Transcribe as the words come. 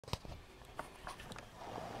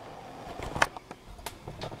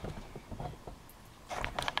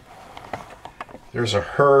There's a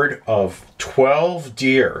herd of 12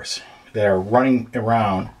 deers that are running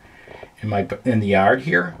around in the yard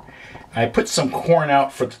here. I put some corn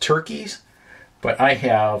out for the turkeys, but I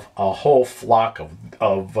have a whole flock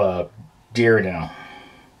of deer now.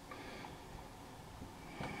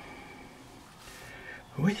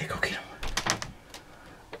 Where'd they go get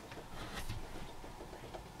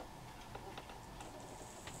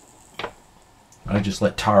them? I just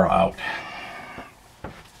let Tara out.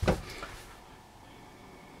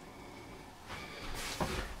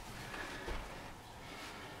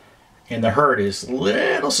 And the herd is a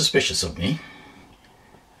little suspicious of me.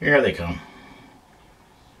 Here they come.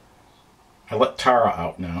 I let Tara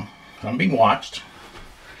out now. I'm being watched.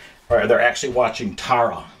 Or they're actually watching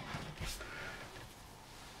Tara.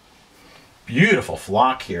 Beautiful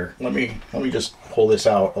flock here. Let me just pull this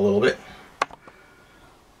out a little bit.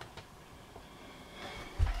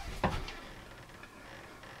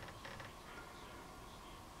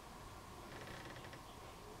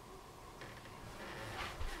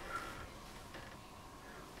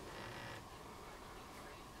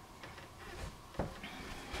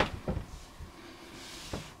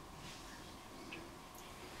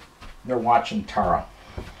 They're watching Tara.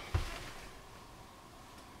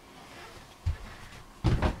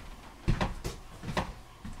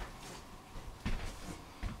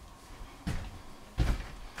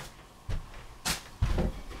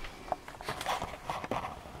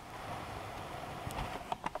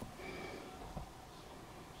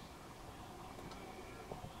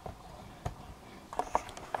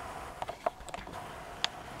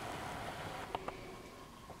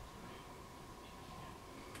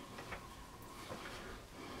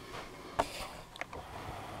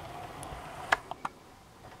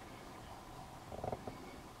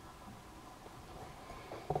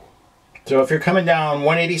 So if you're coming down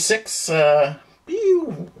 186,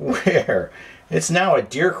 beware. It's now a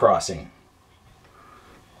deer crossing.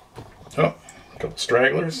 Oh, a couple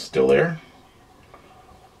stragglers still there.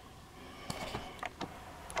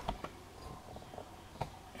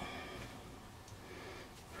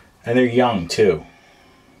 And they're young too.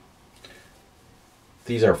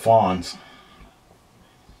 These are fawns.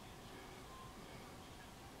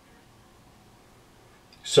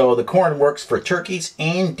 So the corn works for turkeys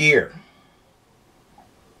and deer.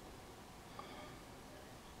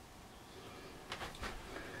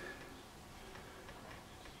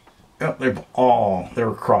 Oh, they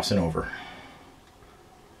were crossing over.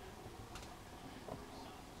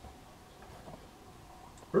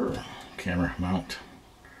 Camera mount.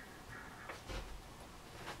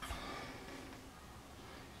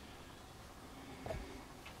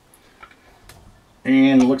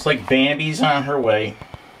 And looks like Bambi's on her way.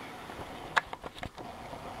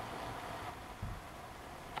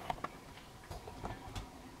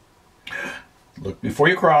 Look before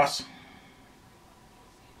you cross.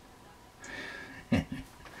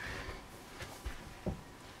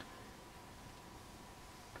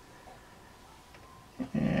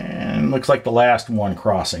 And looks like the last one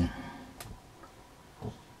crossing.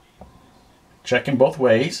 Checking both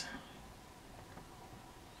ways.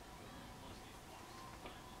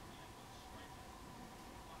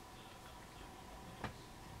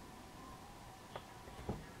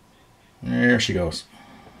 There she goes.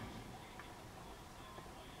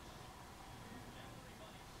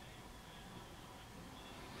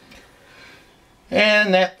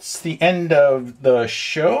 And that's the end of the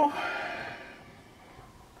show.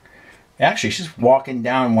 Actually, she's walking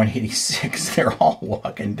down 186. They're all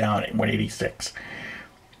walking down at 186.